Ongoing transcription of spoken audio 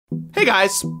Hey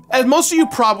guys, as most of you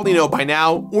probably know by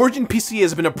now, Origin PC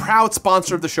has been a proud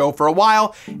sponsor of the show for a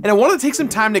while, and I wanted to take some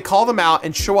time to call them out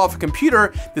and show off a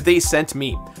computer that they sent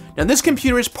me. Now this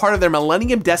computer is part of their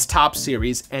Millennium Desktop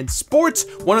series and sports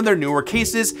one of their newer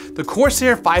cases, the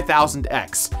Corsair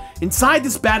 5000X. Inside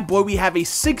this bad boy we have a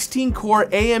 16-core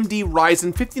AMD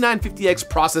Ryzen 5950X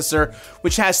processor,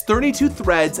 which has 32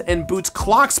 threads and boots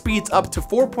clock speeds up to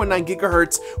 4.9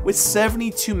 GHz with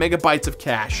 72 megabytes of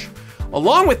cache.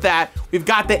 Along with that, we've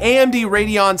got the AMD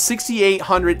Radeon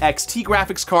 6800 XT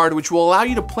graphics card, which will allow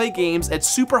you to play games at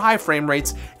super high frame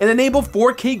rates and enable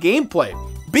 4K gameplay.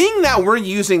 Being that we're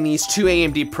using these two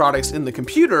AMD products in the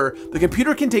computer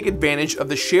can take advantage of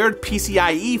the shared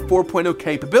PCIe 4.0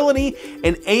 capability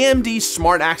and AMD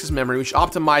Smart Access Memory, which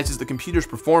optimizes the computer's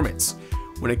performance.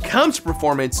 When it comes to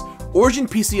performance, Origin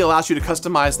PC allows you to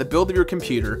customize the build of your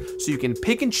computer so you can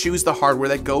pick and choose the hardware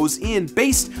that goes in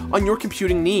based on your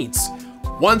computing needs.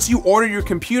 Once you order your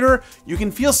computer, you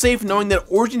can feel safe knowing that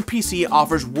Origin PC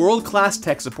offers world-class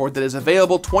tech support that is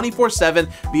available 24/7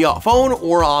 via phone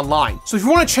or online. So if you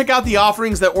want to check out the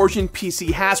offerings that Origin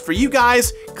PC has for you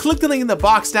guys, click the link in the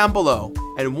box down below.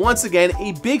 And once again,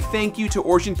 a big thank you to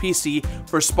Origin PC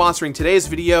for sponsoring today's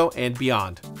video and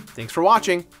beyond. Thanks for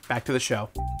watching. Back to the show.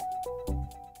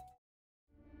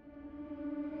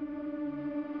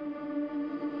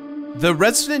 The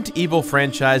Resident Evil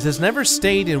franchise has never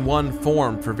stayed in one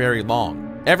form for very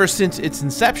long. Ever since its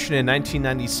inception in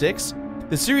 1996,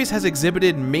 the series has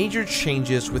exhibited major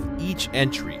changes with each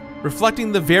entry,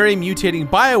 reflecting the very mutating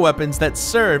bioweapons that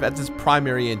serve as its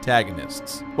primary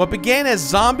antagonists. What began as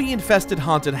zombie-infested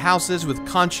haunted houses with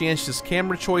conscientious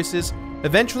camera choices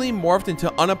eventually morphed into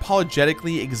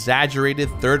unapologetically exaggerated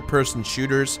third-person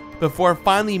shooters before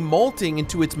finally molting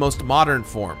into its most modern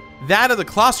form, that of the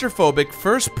claustrophobic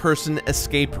first-person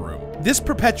escape room. This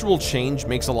perpetual change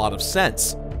makes a lot of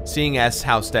sense, seeing as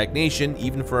how stagnation,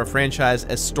 even for a franchise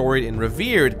as storied and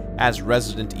revered as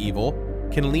Resident Evil,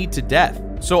 can lead to death.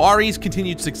 So RE's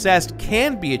continued success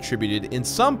can be attributed in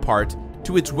some part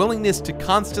to its willingness to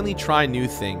constantly try new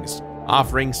things,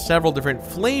 offering several different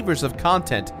flavors of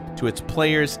content to its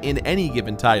players in any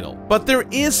given title. But there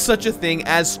is such a thing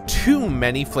as too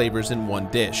many flavors in one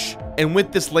dish. And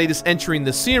with this latest entry in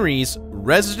the series,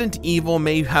 Resident Evil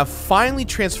may have finally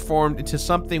transformed into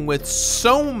something with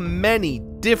so many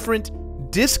different,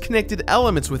 disconnected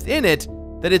elements within it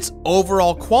that its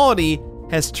overall quality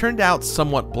has turned out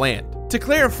somewhat bland. To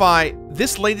clarify,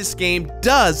 this latest game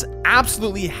does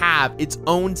absolutely have its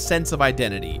own sense of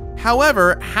identity.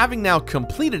 However, having now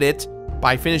completed it,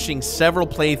 by finishing several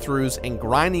playthroughs and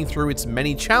grinding through its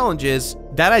many challenges,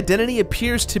 that identity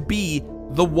appears to be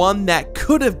the one that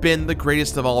could have been the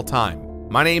greatest of all time.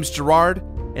 My name's Gerard,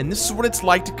 and this is what it's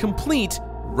like to complete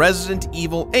Resident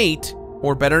Evil 8,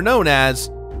 or better known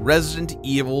as Resident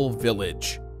Evil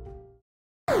Village.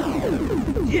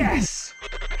 Yes!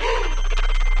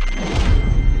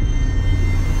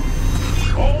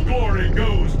 All glory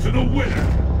goes to the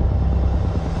winner!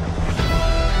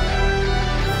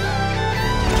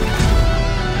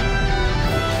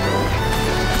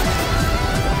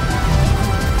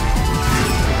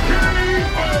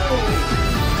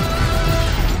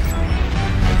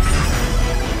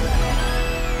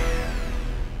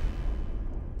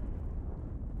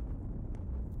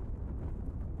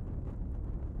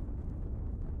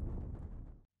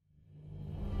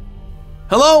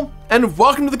 Hello, and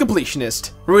welcome to the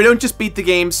Completionist, where we don't just beat the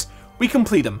games, we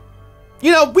complete them.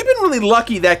 You know, we've been really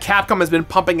lucky that Capcom has been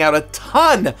pumping out a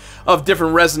ton of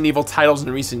different Resident Evil titles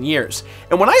in recent years.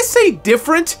 And when I say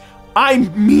different, I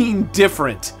mean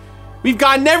different. We've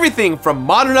gotten everything from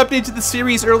modern updates to the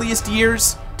series' earliest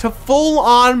years, to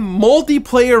full-on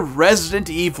multiplayer Resident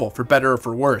Evil, for better or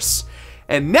for worse.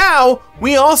 And now,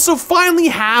 we also finally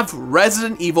have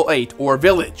Resident Evil 8, or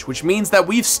Village, which means that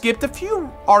we've skipped a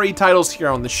few RE titles here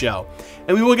on the show,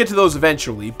 and we will get to those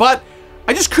eventually, but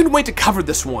I just couldn't wait to cover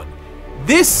this one.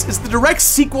 This is the direct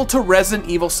sequel to Resident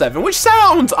Evil 7, which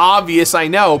sounds obvious, I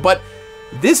know, but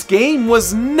this game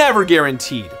was never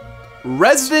guaranteed.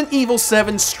 Resident Evil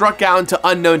 7 struck out into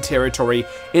unknown territory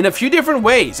in a few different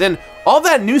ways, and all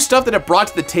that new stuff that it brought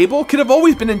to the table could have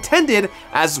always been intended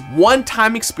as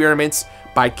one-time experiments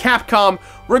by Capcom,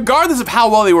 regardless of how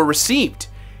well they were received.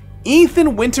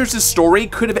 Ethan Winters' story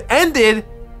could have ended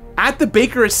at the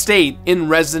Baker estate in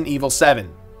Resident Evil 7.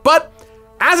 But,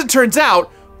 as it turns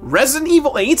out, Resident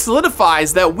Evil 8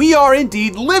 solidifies that we are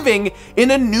indeed living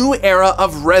in a new era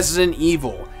of Resident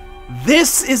Evil.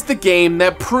 This is the game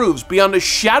that proves beyond a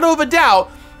shadow of a doubt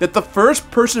that the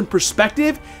first-person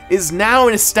perspective is now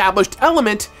an established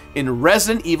element in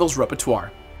Resident Evil's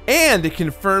repertoire. And it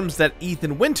confirms that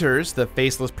Ethan Winters, the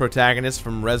faceless protagonist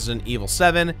from Resident Evil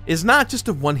 7, is not just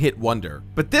a one-hit wonder.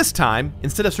 But this time,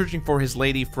 instead of searching for his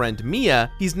lady friend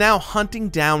Mia, he's now hunting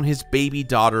down his baby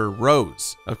daughter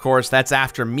Rose. Of course, that's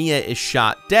after Mia is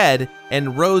shot dead,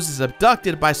 and Rose is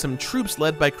abducted by some troops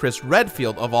led by Chris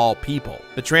Redfield of all people.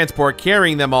 The transport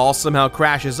carrying them all somehow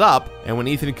crashes up, and when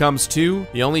Ethan comes to,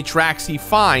 the only tracks he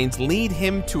finds lead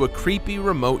him to a creepy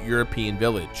remote European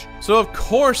village. So of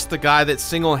course the guy that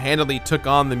single-handedly took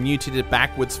on the mutated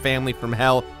backwoods family from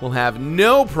hell will have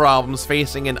no problems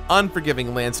facing an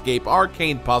unforgiving landscape,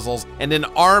 arcane puzzles, and an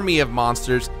army of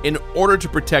monsters in order to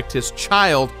protect his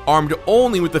child, armed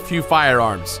only with a few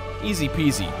firearms. Easy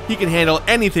peasy. He can handle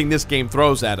anything this game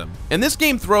throws at him. And this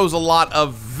game throws a lot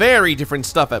of very different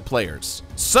stuff at players.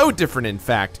 So different, in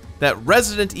fact, that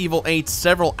Resident Evil 8's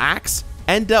several acts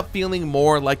end up feeling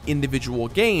more like individual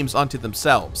games unto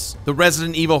themselves. The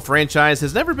Resident Evil franchise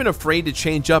has never been afraid to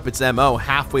change up its MO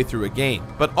halfway through a game,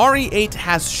 but RE8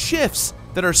 has shifts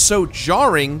that are so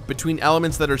jarring between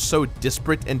elements that are so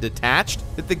disparate and detached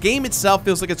that the game itself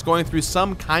feels like it's going through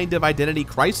some kind of identity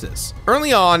crisis.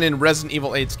 Early on in Resident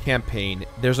Evil 8's campaign,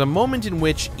 there's a moment in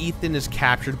which Ethan is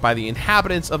captured by the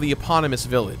inhabitants of the eponymous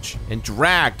village and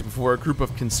dragged before a group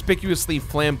of conspicuously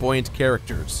flamboyant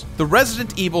characters. The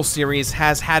Resident Evil series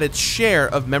has had its share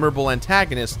of memorable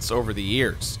antagonists over the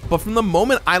years, but from the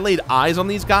moment I laid eyes on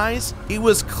these guys, it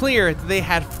was clear that they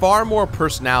had far more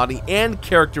personality and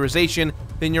characterization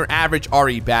than your average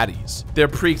RE baddies. Their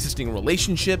pre-existing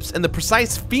relationships and the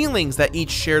precise feelings that each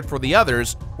shared for the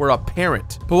others were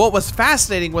apparent. But what was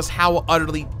fascinating was how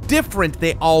utterly different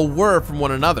they all were from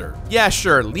one another. Yeah,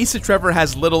 sure, Lisa Trevor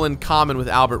has little in common with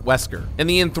Albert Wesker, and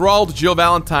the enthralled Jill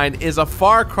Valentine is a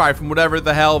far cry from whatever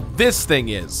the hell this thing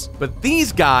is. But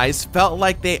these guys felt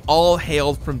like they all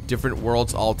hailed from different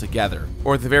worlds altogether,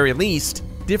 or at the very least,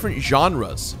 different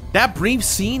genres. That brief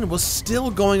scene was still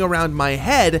going around my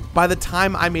head by the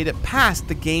time I made it past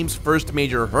the game's first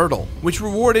major hurdle, which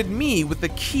rewarded me with a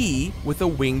key with a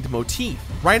winged motif.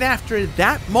 Right after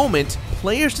that moment,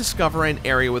 players discover an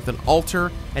area with an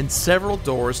altar and several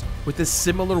doors with a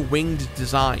similar winged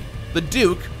design. The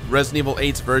Duke, Resident Evil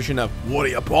 8's version of "What are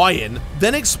you buying?"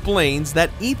 then explains that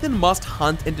Ethan must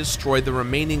hunt and destroy the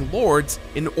remaining lords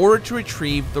in order to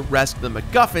retrieve the rest of the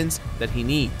MacGuffins that he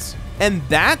needs. And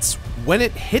that's when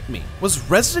it hit me. Was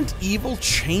Resident Evil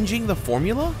changing the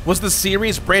formula? Was the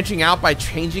series branching out by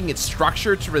changing its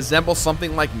structure to resemble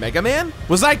something like Mega Man?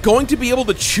 Was I going to be able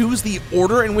to choose the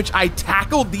order in which I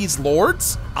tackled these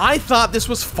lords? I thought this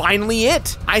was finally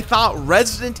it. I thought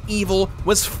Resident Evil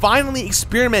was finally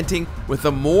experimenting with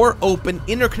a more open,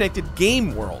 interconnected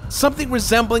game world. Something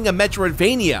resembling a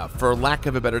Metroidvania, for lack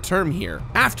of a better term here.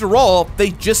 After all, they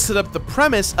just set up the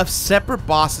premise of separate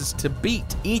bosses to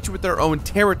beat, each with their own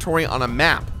territory on a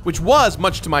map, which was,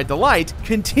 much to my delight,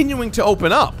 continuing to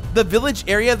open up. The village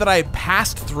area that I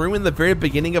passed through in the very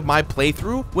beginning of my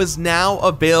playthrough was now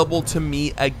available to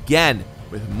me again,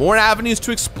 with more avenues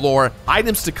to explore,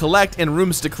 items to collect, and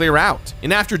rooms to clear out.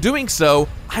 And after doing so,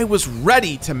 I was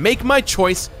ready to make my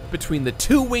choice between the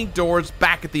two winged doors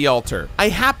back at the altar. I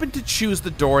happened to choose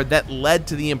the door that led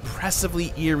to the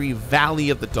impressively eerie Valley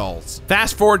of the Dolls.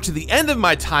 Fast forward to the end of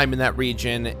my time in that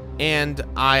region, and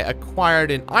I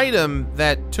acquired an item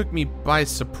that took me by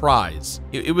surprise.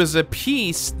 It was a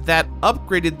piece that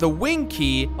upgraded the wing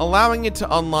key, allowing it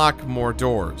to unlock more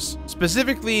doors.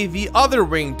 Specifically, the other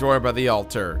winged door by the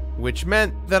altar, which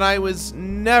meant that I was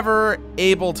never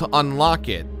able to unlock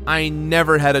it. I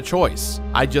never had a choice.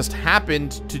 I just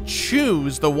happened to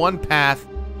choose the one path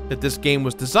that this game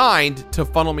was designed to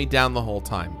funnel me down the whole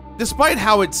time. Despite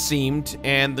how it seemed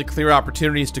and the clear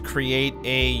opportunities to create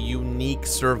a unique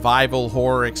survival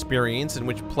horror experience in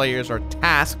which players are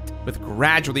tasked with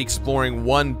gradually exploring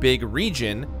one big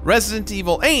region, Resident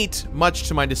Evil 8, much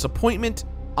to my disappointment,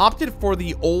 opted for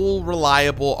the old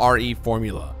reliable RE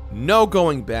formula. No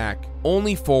going back,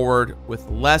 only forward with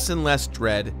less and less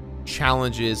dread,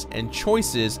 challenges, and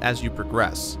choices as you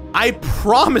progress. I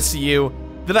promise you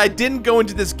that I didn't go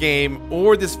into this game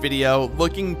or this video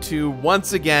looking to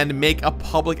once again make a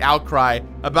public outcry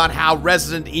about how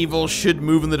Resident Evil should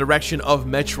move in the direction of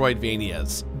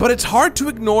Metroidvanias. But it's hard to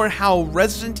ignore how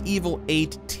Resident Evil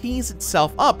 8 tees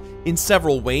itself up in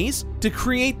several ways to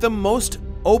create the most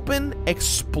open,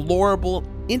 explorable,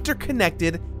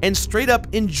 interconnected, and straight up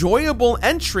enjoyable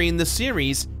entry in the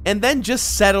series, and then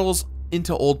just settles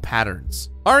into old patterns.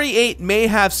 RE8 may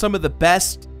have some of the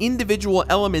best individual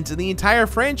elements in the entire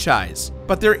franchise,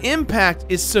 but their impact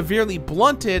is severely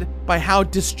blunted by how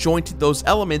disjointed those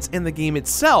elements in the game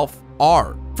itself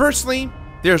are. Firstly,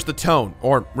 there's the tone,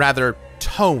 or rather,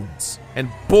 tones. And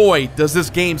boy, does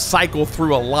this game cycle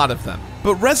through a lot of them.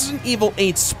 But Resident Evil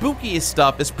 8's spookiest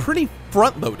stuff is pretty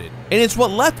front-loaded, and it's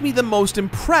what left me the most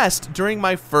impressed during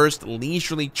my first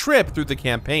leisurely trip through the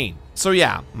campaign. So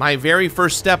yeah, my very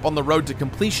first step on the road to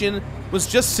completion was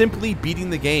just simply beating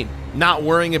the game, not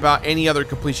worrying about any other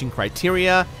completion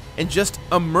criteria, and just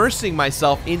immersing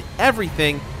myself in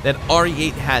everything that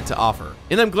RE8 had to offer.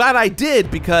 And I'm glad I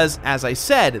did because, as I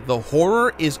said, the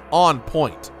horror is on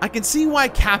point. I can see why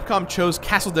Capcom chose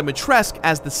Castle Dimitrescu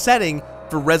as the setting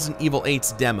for Resident Evil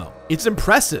 8's demo. It's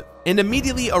impressive and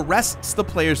immediately arrests the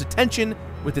player's attention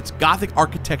with its gothic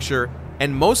architecture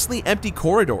and mostly empty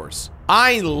corridors.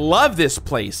 I love this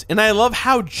place, and I love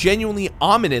how genuinely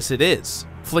ominous it is.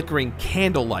 Flickering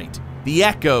candlelight, the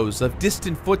echoes of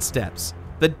distant footsteps.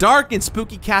 The dark and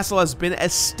spooky castle has been a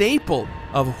staple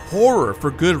of horror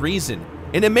for good reason,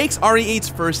 and it makes RE8's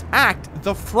first act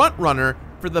the front runner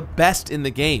for the best in the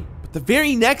game. But the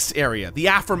very next area, the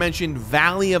aforementioned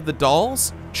Valley of the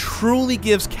Dolls, truly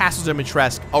gives Castle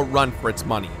Dimitrescu a run for its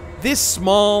money. This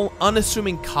small,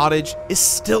 unassuming cottage is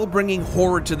still bringing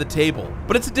horror to the table,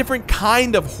 but it's a different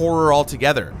kind of horror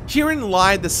altogether. Herein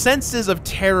lie the senses of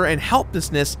terror and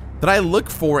helplessness that I look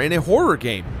for in a horror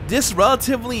game. This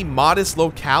relatively modest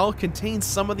locale contains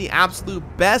some of the absolute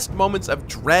best moments of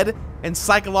dread and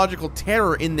psychological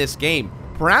terror in this game,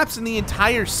 perhaps in the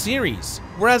entire series.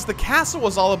 Whereas the castle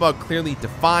was all about clearly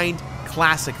defined,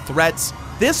 classic threats,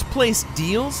 this place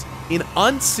deals in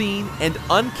unseen and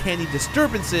uncanny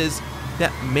disturbances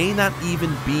that may not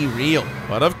even be real.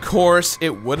 But of course,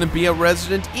 it wouldn't be a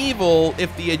Resident Evil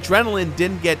if the adrenaline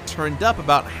didn't get turned up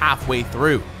about halfway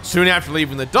through. Soon after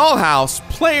leaving the dollhouse,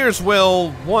 players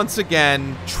will, once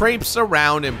again, traipse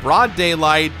around in broad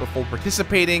daylight before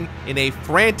participating in a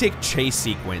frantic chase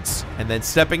sequence, and then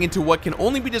stepping into what can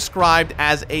only be described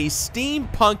as a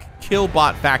steampunk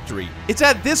killbot factory. It's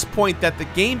at this point that the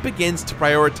game begins to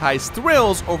prioritize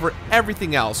thrills over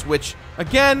everything else, which,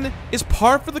 again, is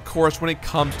par for the course when it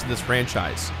comes to this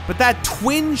franchise. But that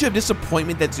twinge of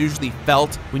disappointment that's usually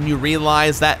felt when you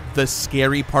realize that the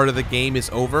scary part of the game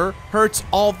is over hurts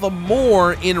all the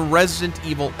more in Resident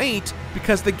Evil 8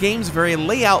 because the game's very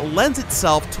layout lends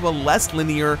itself to a less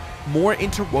linear, more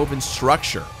interwoven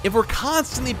structure. If we're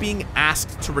constantly being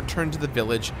asked to return to the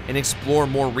village and explore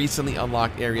more recently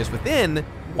unlocked areas within,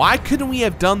 why couldn't we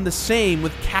have done the same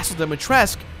with Castle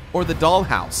Dimitrescu or the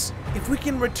dollhouse? If we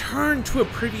can return to a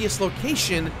previous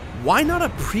location, why not a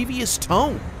previous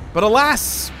tone? But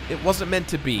alas, it wasn't meant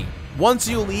to be. Once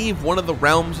you leave one of the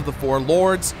realms of the Four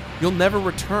Lords, you'll never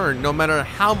return, no matter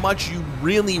how much you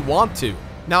really want to.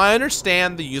 Now, I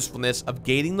understand the usefulness of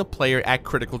gating the player at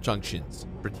critical junctions,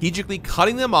 strategically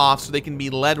cutting them off so they can be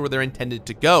led where they're intended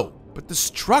to go. But the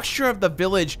structure of the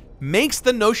village makes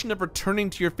the notion of returning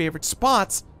to your favorite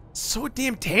spots so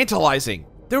damn tantalizing.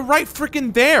 They're right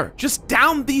freaking there, just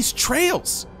down these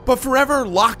trails, but forever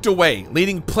locked away,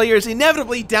 leading players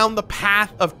inevitably down the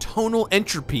path of tonal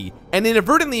entropy and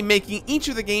inadvertently making each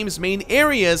of the game's main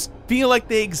areas feel like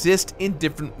they exist in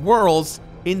different worlds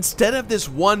instead of this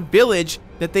one village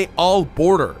that they all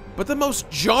border. But the most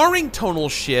jarring tonal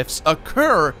shifts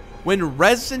occur when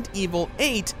Resident Evil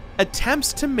 8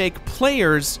 attempts to make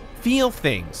players feel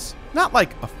things. Not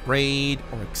like afraid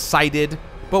or excited,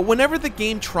 but whenever the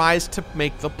game tries to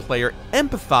make the player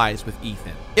empathize with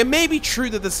Ethan. It may be true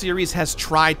that the series has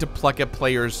tried to pluck at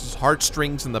players'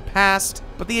 heartstrings in the past,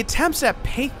 but the attempts at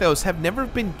pathos have never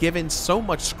been given so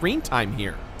much screen time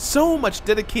here, so much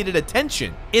dedicated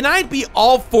attention. And I'd be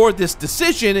all for this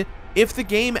decision if the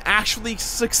game actually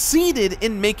succeeded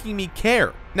in making me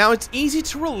care. Now, it's easy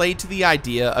to relate to the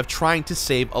idea of trying to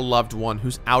save a loved one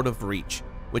who's out of reach,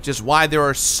 which is why there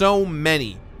are so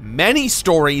many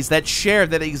stories that share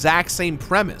that exact same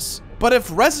premise. But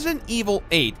if Resident Evil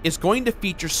 8 is going to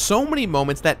feature so many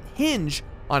moments that hinge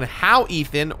on how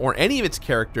Ethan or any of its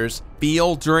characters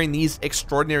feel during these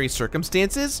extraordinary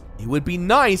circumstances, it would be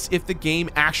nice if the game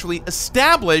actually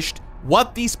established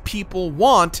what these people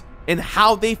want and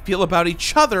how they feel about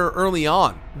each other early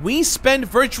on. We spend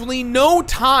virtually no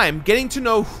time getting to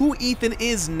know who Ethan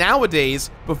is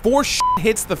nowadays before shit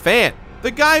hits the fan.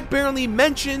 The guy barely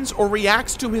mentions or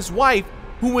reacts to his wife,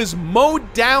 who was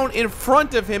mowed down in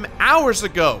front of him hours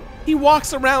ago. He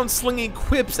walks around slinging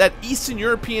quips at Eastern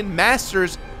European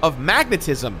masters of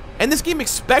magnetism, and this game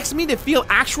expects me to feel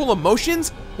actual emotions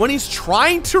when he's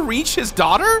trying to reach his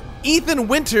daughter? Ethan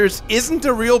Winters isn't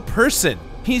a real person.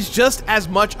 He's just as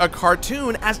much a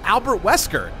cartoon as Albert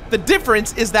Wesker. The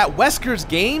difference is that Wesker's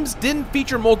games didn't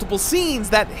feature multiple scenes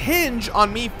that hinge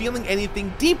on me feeling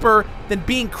anything deeper than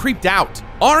being creeped out.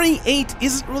 RE8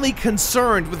 isn't really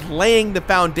concerned with laying the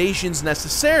foundations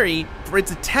necessary for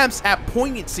its attempts at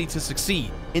poignancy to succeed.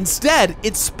 Instead,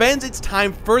 it spends its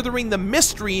time furthering the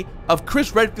mystery of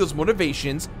Chris Redfield's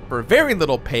motivations for very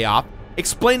little payoff,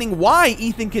 explaining why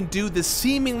Ethan can do the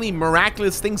seemingly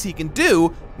miraculous things he can do,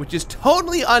 which is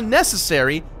totally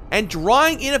unnecessary, and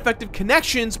drawing ineffective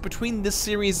connections between this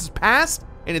series' past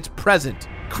and its present.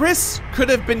 Chris could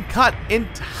have been cut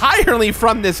entirely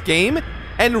from this game,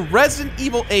 and Resident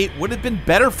Evil 8 would have been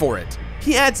better for it.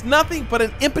 He adds nothing but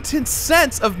an impotent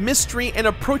sense of mystery and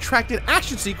a protracted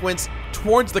action sequence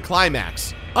towards the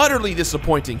climax. Utterly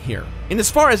disappointing here. And as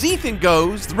far as Ethan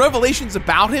goes, the revelations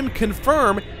about him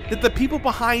confirm that the people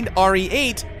behind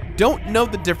RE8 don't know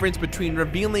the difference between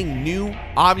revealing new,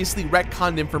 obviously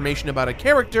retconned information about a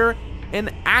character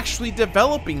and actually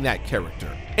developing that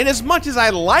character. And as much as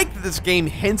I like that this game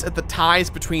hints at the ties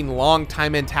between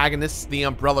longtime antagonists, the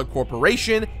Umbrella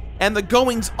Corporation, and the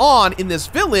goings-on in this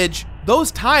village,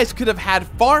 those ties could have had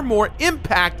far more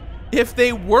impact if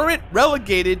they weren't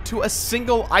relegated to a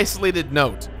single isolated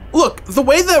note. Look, the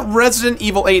way that Resident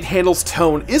Evil 8 handles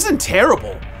tone isn't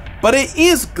terrible, but it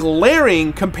is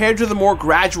glaring compared to the more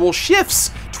gradual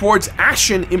shifts towards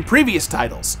action in previous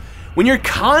titles. When you're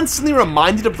constantly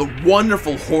reminded of the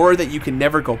wonderful horror that you can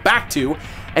never go back to,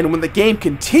 and when the game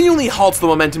continually halts the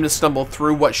momentum to stumble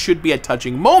through what should be a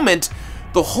touching moment,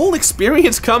 the whole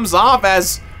experience comes off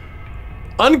as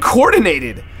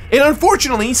uncoordinated. And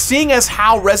unfortunately, seeing as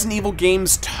how Resident Evil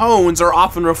games' tones are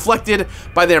often reflected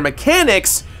by their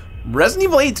mechanics, Resident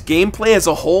Evil 8's gameplay as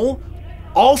a whole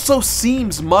also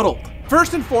seems muddled.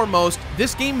 First and foremost,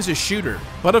 this game is a shooter,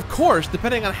 but of course,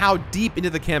 depending on how deep into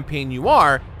the campaign you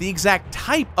are, the exact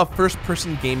type of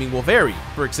first-person gaming will vary.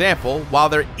 For example, while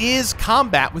there is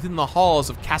combat within the halls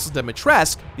of Castle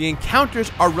Dimitrescu, the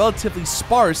encounters are relatively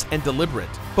sparse and deliberate.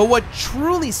 But what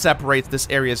truly separates this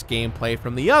area's gameplay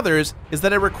from the others is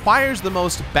that it requires the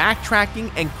most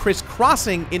backtracking and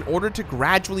crisscrossing in order to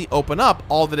gradually open up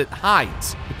all that it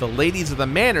hides, with the ladies of the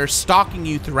manor stalking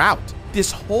you throughout.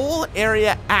 This whole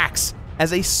area acts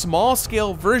as a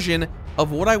small-scale version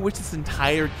of what I wish this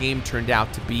entire game turned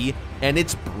out to be, and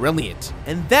it's brilliant.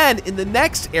 And then, in the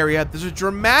next area, there's a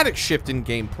dramatic shift in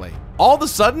gameplay. All of a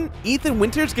sudden, Ethan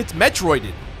Winters gets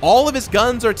Metroided. All of his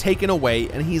guns are taken away,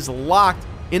 and he's locked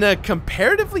in a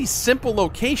comparatively simple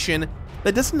location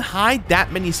that doesn't hide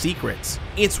that many secrets.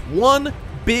 It's one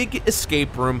big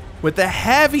escape room with a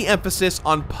heavy emphasis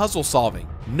on puzzle solving.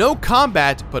 No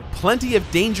combat, but plenty of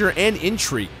danger and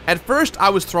intrigue. At first, I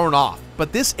was thrown off,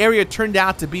 but this area turned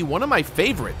out to be one of my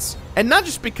favorites. And not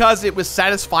just because it was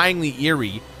satisfyingly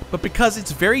eerie, but because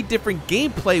its very different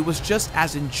gameplay was just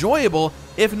as enjoyable,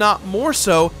 if not more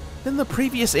so, than the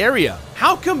previous area.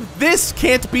 How come this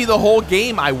can't be the whole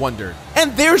game, I wondered?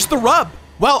 And there's the rub.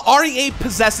 While RE8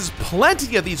 possesses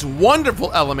plenty of these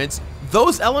wonderful elements,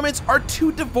 those elements are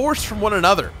too divorced from one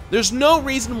another. There's no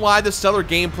reason why the stellar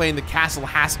gameplay in the castle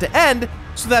has to end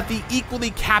so that the equally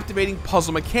captivating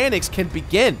puzzle mechanics can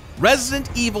begin. Resident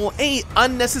Evil 8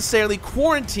 unnecessarily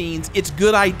quarantines its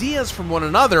good ideas from one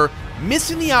another,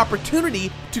 missing the opportunity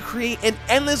to create an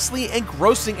endlessly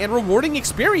engrossing and rewarding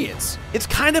experience. It's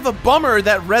kind of a bummer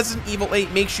that Resident Evil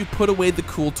 8 makes you put away the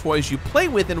cool toys you play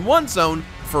with in one zone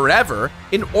forever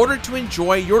in order to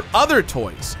enjoy your other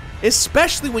toys,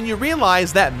 especially when you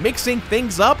realize that mixing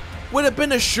things up would have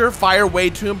been a surefire way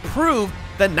to improve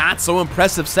the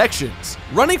not-so-impressive sections.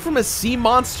 Running from a sea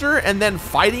monster and then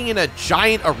fighting in a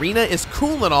giant arena is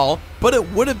cool and all, but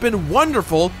it would have been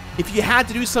wonderful if you had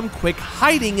to do some quick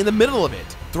hiding in the middle of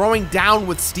it. Throwing down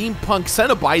with steampunk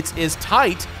Cenobites is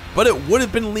tight, but it would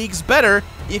have been leagues better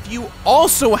if you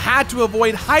also had to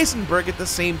avoid Heisenberg at the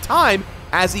same time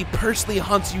as he personally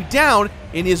hunts you down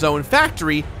in his own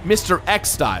factory, Mr. X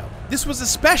style. This was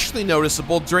especially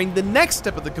noticeable during the next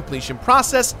step of the completion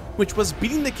process, which was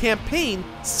beating the campaign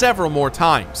several more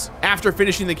times. After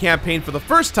finishing the campaign for the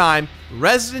first time,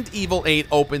 Resident Evil 8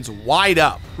 opens wide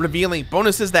up, revealing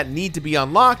bonuses that need to be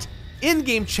unlocked,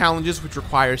 in-game challenges which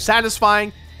require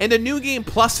satisfying, and a new game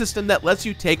plus system that lets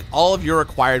you take all of your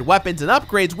acquired weapons and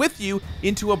upgrades with you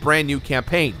into a brand new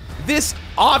campaign. This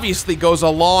obviously goes a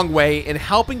long way in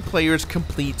helping players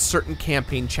complete certain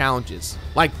campaign challenges,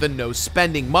 like the no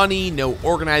spending money, no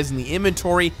organizing the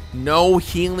inventory, no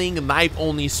healing,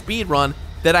 knife-only speedrun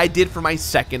that I did for my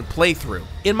second playthrough.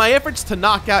 In my efforts to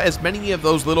knock out as many of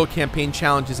those little campaign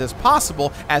challenges as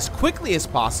possible, as quickly as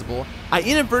possible, I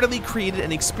inadvertently created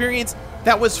an experience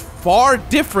that was far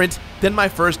different than my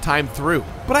first time through.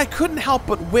 But I couldn't help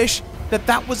but wish that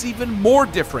that was even more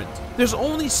different. There's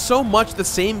only so much the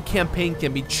same campaign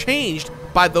can be changed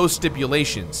by those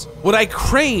stipulations. What I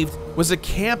craved was a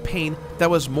campaign that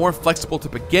was more flexible to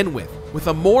begin with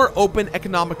a more open,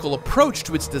 economical approach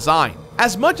to its design.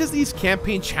 As much as these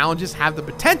campaign challenges have the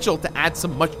potential to add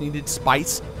some much needed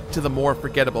spice to the more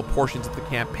forgettable portions of the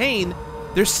campaign,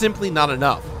 there's simply not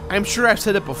enough. I'm sure I've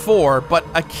said it before, but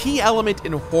a key element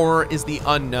in horror is the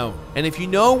unknown. And if you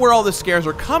know where all the scares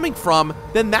are coming from,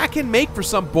 then that can make for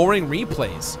some boring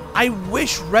replays. I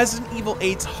wish Resident Evil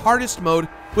 8's hardest mode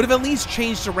would have at least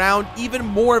changed around even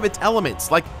more of its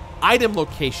elements, like item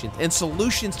locations and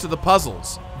solutions to the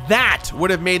puzzles. That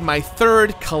would have made my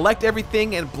third collect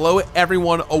everything and blow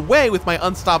everyone away with my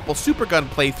unstoppable supergun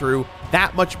playthrough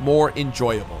that much more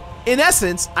enjoyable. In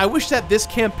essence, I wish that this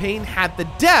campaign had the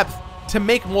depth to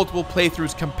make multiple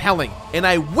playthroughs compelling, and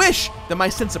I wish that my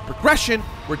sense of progression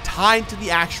were tied to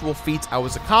the actual feats I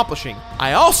was accomplishing.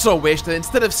 I also wish that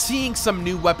instead of seeing some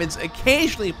new weapons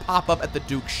occasionally pop up at the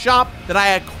Duke's shop, that I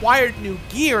acquired new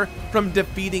gear from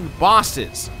defeating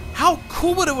bosses. How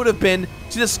cool it would have been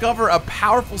to discover a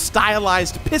powerful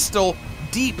stylized pistol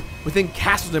deep within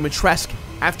Castle Dimitrescu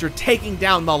after taking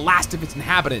down the last of its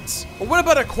inhabitants. Or what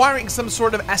about acquiring some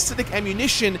sort of acidic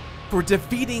ammunition for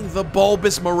defeating the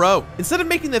bulbous Moreau? Instead of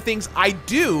making the things I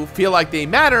do feel like they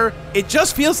matter, it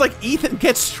just feels like Ethan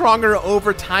gets stronger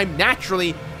over time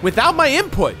naturally without my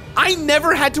input. I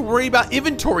never had to worry about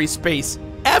inventory space,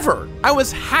 ever. I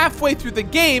was halfway through the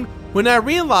game when I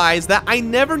realized that I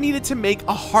never needed to make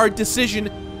a hard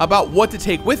decision about what to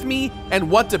take with me and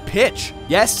what to pitch.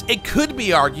 Yes, it could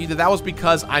be argued that that was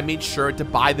because I made sure to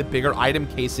buy the bigger item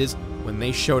cases when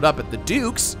they showed up at the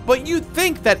Duke's, but you'd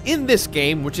think that in this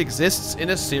game, which exists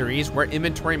in a series where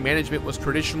inventory management was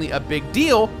traditionally a big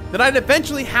deal, that I'd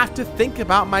eventually have to think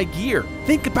about my gear,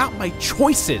 think about my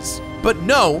choices. But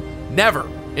no, never.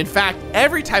 In fact,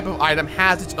 every type of item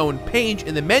has its own page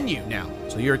in the menu now,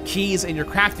 so your keys and your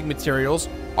crafting materials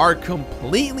are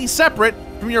completely separate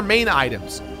from your main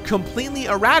items, completely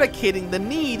eradicating the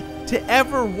need to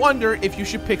ever wonder if you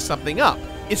should pick something up.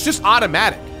 It's just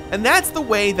automatic. And that's the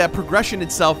way that progression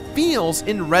itself feels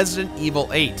in Resident Evil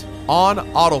 8, on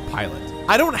autopilot.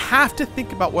 I don't have to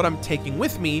think about what I'm taking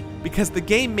with me because the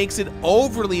game makes it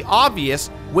overly obvious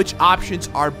which options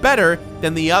are better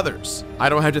than the others. I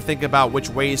don't have to think about which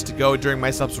ways to go during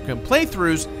my subsequent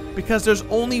playthroughs because there's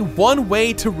only one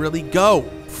way to really go: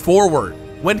 forward.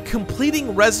 When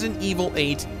completing Resident Evil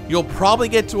 8, you'll probably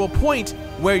get to a point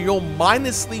where you'll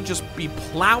mindlessly just be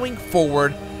plowing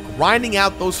forward, grinding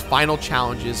out those final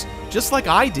challenges, just like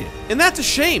I did. And that's a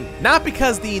shame, not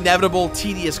because the inevitable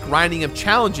tedious grinding of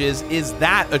challenges is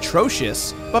that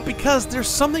atrocious, but because there's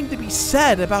something to be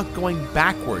said about going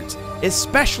backwards,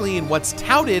 especially in what's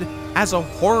touted as a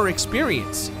horror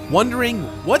experience. Wondering,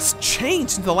 what's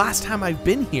changed since the last time I've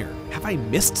been here? Have I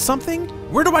missed something?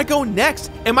 Where do I go next?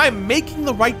 Am I making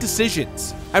the right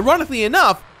decisions? Ironically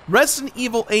enough, Resident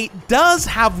Evil 8 does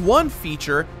have one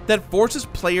feature that forces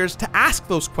players to ask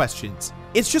those questions.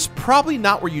 It's just probably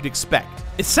not where you'd expect.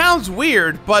 It sounds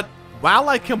weird, but while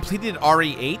I completed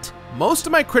RE8, most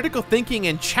of my critical thinking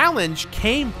and challenge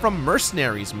came from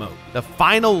Mercenaries mode, the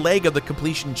final leg of the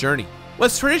completion journey.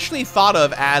 What's traditionally thought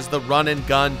of as the run and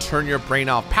gun, turn your brain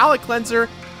off palate cleanser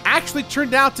actually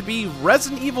turned out to be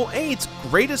Resident Evil 8's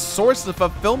greatest source of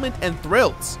fulfillment and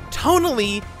thrills.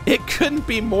 Tonally, it couldn't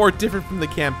be more different from the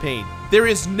campaign. There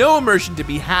is no immersion to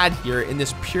be had here in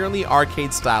this purely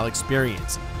arcade-style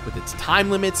experience, with its time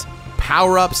limits,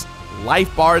 power-ups,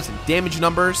 life bars, and damage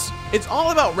numbers. It's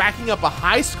all about racking up a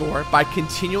high score by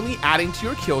continually adding to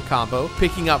your kill combo,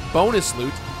 picking up bonus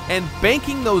loot, and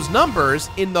banking those numbers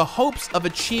in the hopes of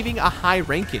achieving a high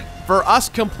ranking. For us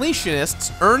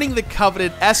completionists, earning the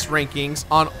coveted S rankings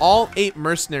on all 8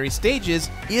 mercenary stages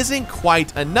isn't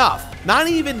quite enough. Not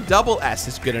even double S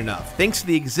is good enough, thanks to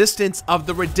the existence of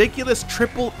the ridiculous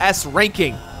triple S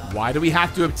ranking. Why do we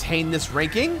have to obtain this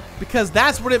ranking? Because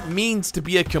that's what it means to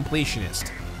be a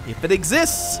completionist. If it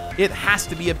exists, it has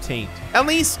to be obtained. At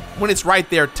least when it's right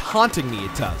there taunting me,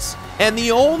 it does. And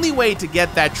the only way to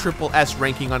get that triple S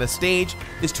ranking on a stage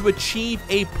is to achieve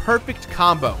a perfect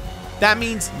combo. That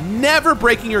means never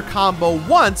breaking your combo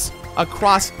once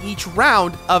across each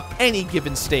round of any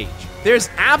given stage. There's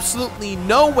absolutely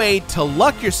no way to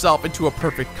luck yourself into a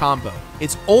perfect combo.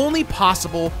 It's only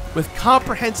possible with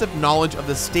comprehensive knowledge of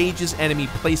the stage's enemy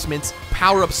placements,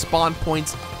 power-up spawn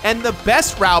points, and the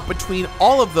best route between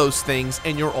all of those things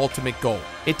and your ultimate goal.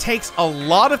 It takes a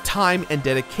lot of time and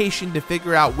dedication to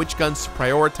figure out which guns to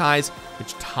prioritize,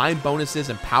 which time bonuses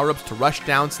and power-ups to rush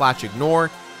down / ignore,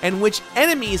 and which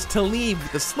enemies to leave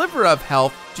with a sliver of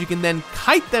health so you can then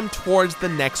kite them towards the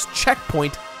next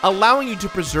checkpoint, allowing you to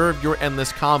preserve your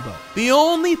endless combo. The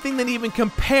only thing that even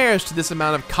compares to this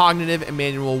amount of cognitive and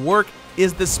manual work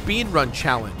is the speedrun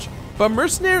challenge, but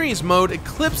Mercenaries mode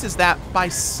eclipses that by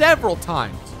several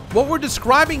times. What we're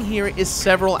describing here is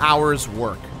several hours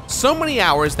work. So many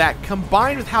hours that,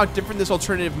 combined with how different this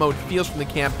alternative mode feels from the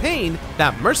campaign,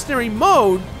 that Mercenary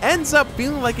mode ends up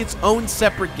feeling like its own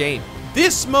separate game.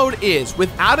 This mode is,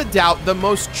 without a doubt, the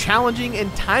most challenging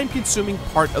and time-consuming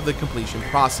part of the completion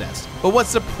process. But what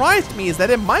surprised me is that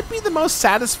it might be the most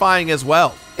satisfying as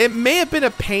well. It may have been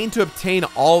a pain to obtain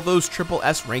all those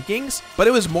SSS rankings, but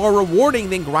it was more rewarding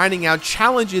than grinding out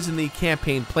challenges in the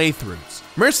campaign playthroughs.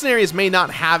 Mercenaries may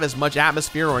not have as much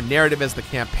atmosphere or narrative as the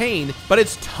campaign, but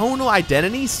its tonal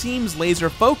identity seems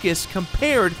laser-focused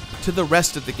compared to the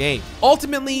rest of the game.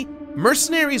 Ultimately,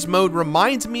 Mercenaries mode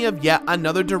reminds me of yet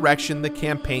another direction the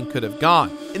campaign could have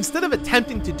gone. Instead of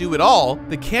attempting to do it all,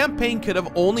 the campaign could have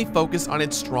only focused on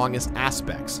its strongest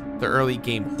aspects, the early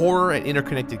game horror and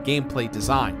interconnected gameplay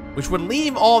design, which would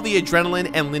leave all the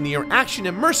adrenaline and linear action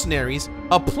in Mercenaries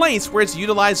a place where it's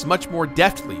utilized much more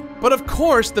deftly. But of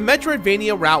course, the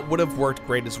Metroidvania route would have worked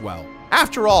great as well.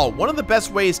 After all, one of the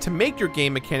best ways to make your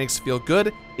game mechanics feel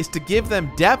good is to give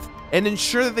them depth and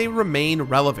ensure that they remain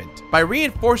relevant. By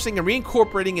reinforcing and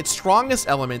reincorporating its strongest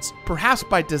elements, perhaps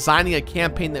by designing a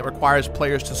campaign that requires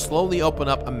players to slowly open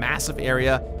up a massive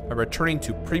area by returning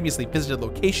to previously visited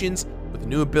locations with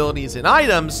new abilities and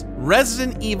items,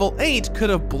 Resident Evil 8 could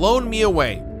have blown me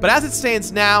away. But as it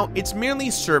stands now, it's merely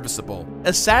serviceable,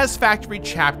 a satisfactory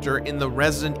chapter in the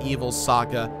Resident Evil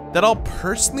saga that I'll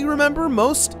personally remember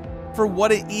most for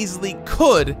what it easily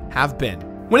could have been.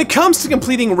 When it comes to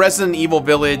completing Resident Evil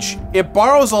Village, it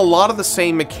borrows a lot of the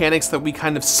same mechanics that we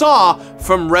kind of saw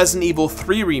from Resident Evil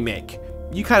 3 Remake.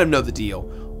 You kind of know the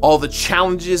deal. All the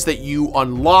challenges that you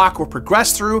unlock or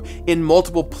progress through in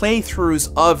multiple playthroughs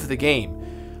of the game.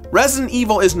 Resident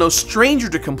Evil is no stranger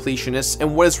to Completionists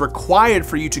and what is required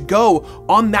for you to go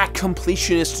on that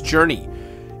Completionist journey.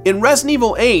 In Resident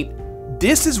Evil 8,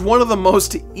 this is one of the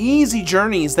most easy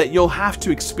journeys that you'll have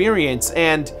to experience,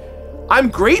 and I'm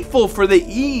grateful for the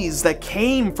ease that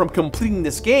came from completing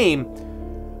this game,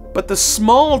 but the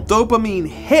small dopamine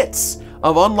hits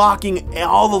of unlocking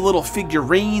all the little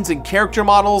figurines and character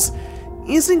models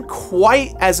isn't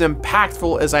quite as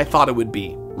impactful as I thought it would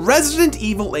be. Resident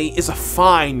Evil 8 is a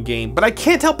fine game, but I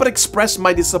can't help but express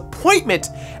my disappointment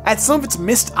at some of its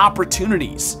missed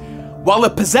opportunities. While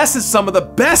it possesses some of the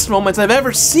best moments I've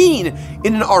ever seen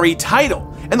in an RE title,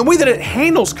 and the way that it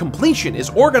handles completion is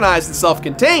organized and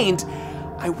self-contained,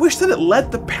 I wish that it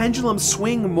let the pendulum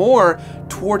swing more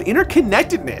toward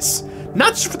interconnectedness,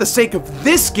 not just for the sake of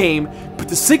this game, but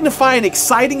to signify an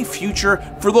exciting future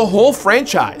for the whole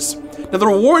franchise. Now, the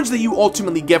rewards that you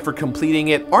ultimately get for completing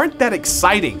it aren't that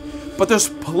exciting, but there's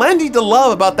plenty to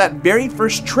love about that very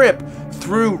first trip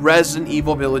through Resident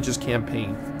Evil Village's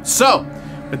campaign. So,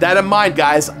 with that in mind,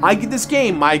 guys, I give this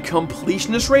game my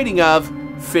completionist rating of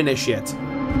finish it.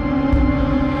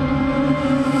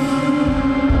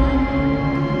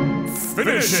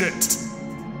 Finish it!